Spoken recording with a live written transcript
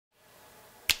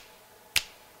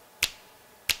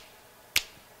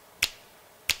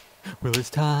Well,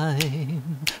 it's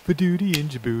time for duty in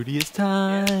Djibouti. It's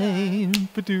time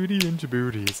for duty in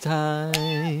Djibouti. It's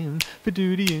time for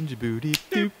duty in Djibouti.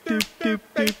 Doop, doop, doop,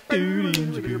 doop, duty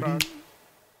in Djibouti.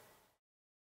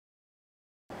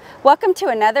 Welcome to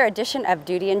another edition of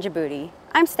Duty in Djibouti.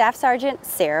 I'm Staff Sergeant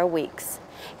Sara Weeks.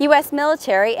 U.S.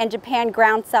 military and Japan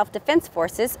Ground Self-Defense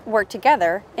Forces work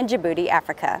together in Djibouti,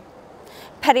 Africa.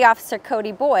 Petty Officer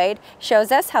Cody Boyd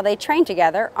shows us how they train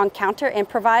together on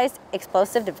counter-improvised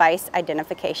explosive device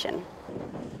identification.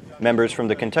 Members from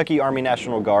the Kentucky Army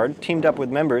National Guard teamed up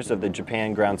with members of the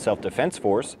Japan Ground Self-Defense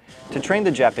Force to train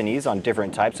the Japanese on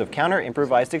different types of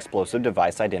counter-improvised explosive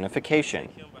device identification.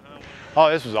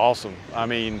 Oh, this was awesome. I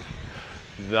mean,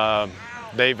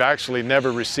 they've actually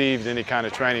never received any kind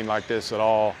of training like this at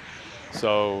all.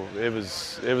 So it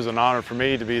was an honor for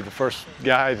me to be the first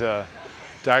guy to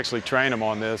actually train them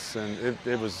on this, and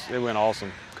it went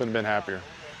awesome. Couldn't have been happier.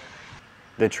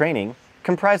 The training,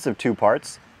 comprised of two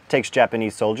parts, takes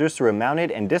Japanese soldiers through a mounted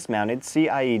and dismounted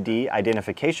CIED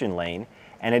identification lane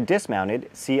and a dismounted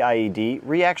CIED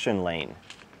reaction lane.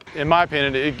 In my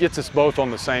opinion, it gets us both on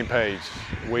the same page.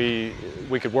 We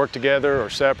could work together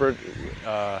or separate.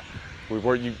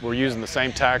 We're using the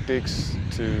same tactics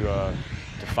to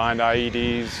find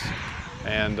IEDs,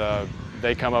 and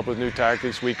they come up with new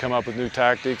tactics, we come up with new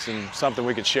tactics, and something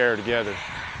we could share together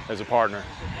as a partner.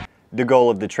 The goal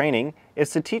of the training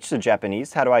is to teach the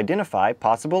Japanese how to identify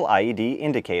possible IED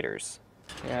indicators.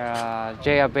 Yeah,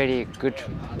 they are very good.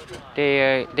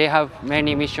 They have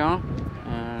many missions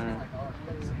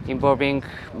involving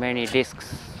many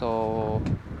risks, so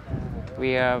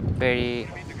we are very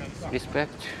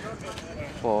respect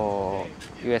for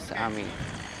U.S. Army.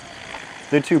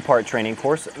 The two-part training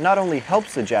course not only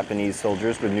helps the Japanese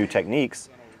soldiers with new techniques,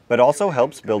 but also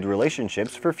helps build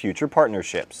relationships for future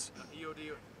partnerships.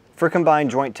 For Combined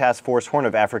Joint Task Force Horn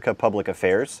of Africa Public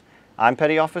Affairs, I'm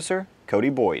Petty Officer Cody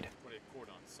Boyd.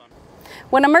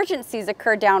 When emergencies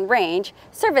occur downrange,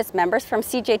 service members from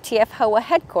CJTF-HOA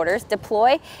headquarters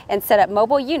deploy and set up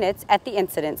mobile units at the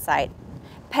incident site.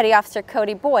 Petty Officer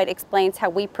Cody Boyd explains how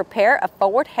we prepare a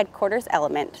forward headquarters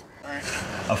element.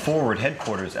 A forward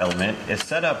headquarters element is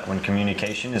set up when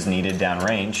communication is needed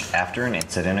downrange after an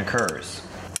incident occurs.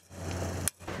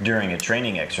 During a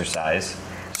training exercise,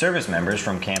 service members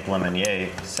from Camp Lemonnier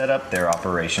set up their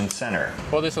operations center.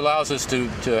 Well, this allows us to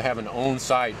have an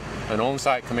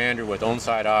on-site commander with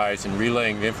on-site eyes and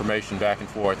relaying the information back and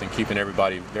forth and keeping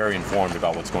everybody very informed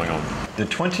about what's going on. The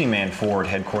 20-man forward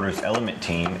headquarters element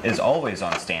team is always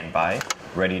on standby,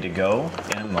 ready to go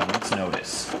in a moment's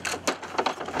notice.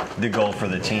 The goal for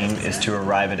the team is to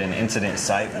arrive at an incident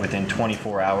site within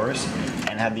 24 hours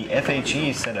and have the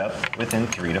FHE set up within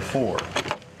 3 to 4.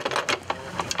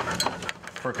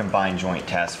 For Combined Joint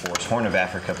Task Force Horn of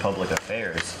Africa Public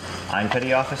Affairs, I'm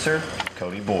Petty Officer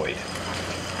Cody Boyd.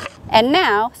 And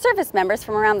now, service members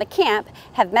from around the camp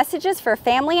have messages for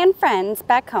family and friends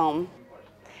back home.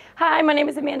 Hi, my name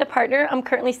is Amanda Partner. I'm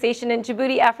currently stationed in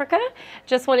Djibouti, Africa.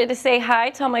 Just wanted to say hi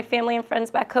to all my family and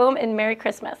friends back home and Merry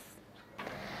Christmas.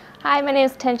 Hi, my name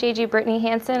is 10JG Brittany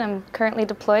Hansen. I'm currently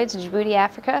deployed to Djibouti,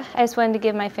 Africa. I just wanted to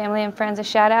give my family and friends a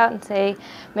shout out and say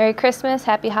Merry Christmas,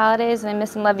 Happy Holidays, and I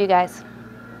miss and love you guys.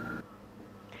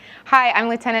 Hi, I'm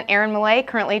Lieutenant Erin Millay,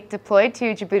 currently deployed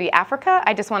to Djibouti, Africa.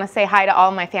 I just want to say hi to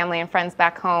all my family and friends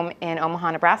back home in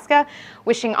Omaha, Nebraska.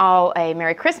 Wishing all a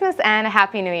Merry Christmas and a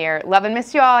Happy New Year. Love and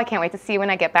miss you all. I can't wait to see you when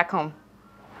I get back home.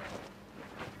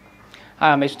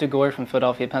 Hi, I'm MC2 Cody from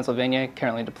Philadelphia, Pennsylvania,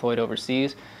 currently deployed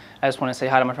overseas. I just want to say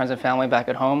hi to my friends and family back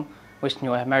at home. Wishing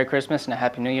you a Merry Christmas and a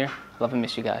Happy New Year. Love and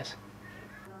miss you guys.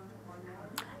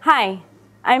 Hi,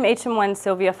 I'm HM1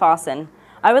 Sylvia Fawson.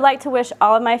 I would like to wish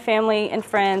all of my family and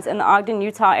friends in the Ogden,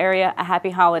 Utah area a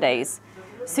happy holidays.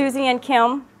 Susie and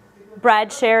Kim,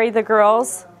 Brad, Sherry, the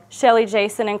girls, Shelly,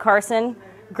 Jason, and Carson,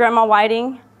 Grandma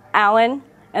Whiting, Alan,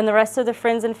 and the rest of the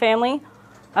friends and family.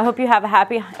 I hope you have a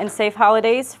happy and safe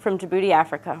holidays from Djibouti,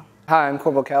 Africa. Hi, I'm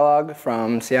Corporal Kellogg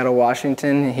from Seattle,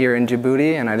 Washington, here in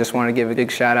Djibouti, and I just want to give a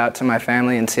big shout out to my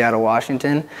family in Seattle,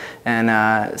 Washington,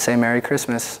 and say Merry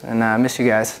Christmas, and I miss you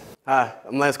guys. Hi,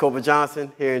 I'm Lance Corporal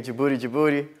Johnson, here in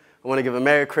Djibouti. I want to give a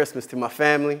Merry Christmas to my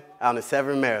family out in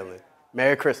Severn, Maryland.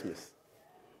 Merry Christmas.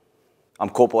 I'm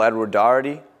Corporal Edward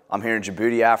Doherty. I'm here in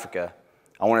Djibouti, Africa.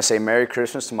 I want to say Merry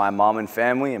Christmas to my mom and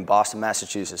family in Boston,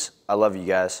 Massachusetts. I love you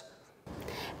guys.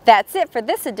 That's it for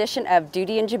this edition of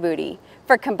Duty in Djibouti.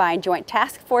 For Combined Joint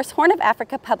Task Force Horn of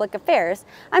Africa Public Affairs,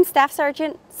 I'm Staff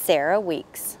Sergeant Sara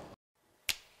Weeks.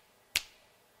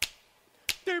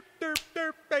 Derp, derp,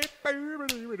 derp, derp, derp,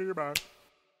 derp, derp.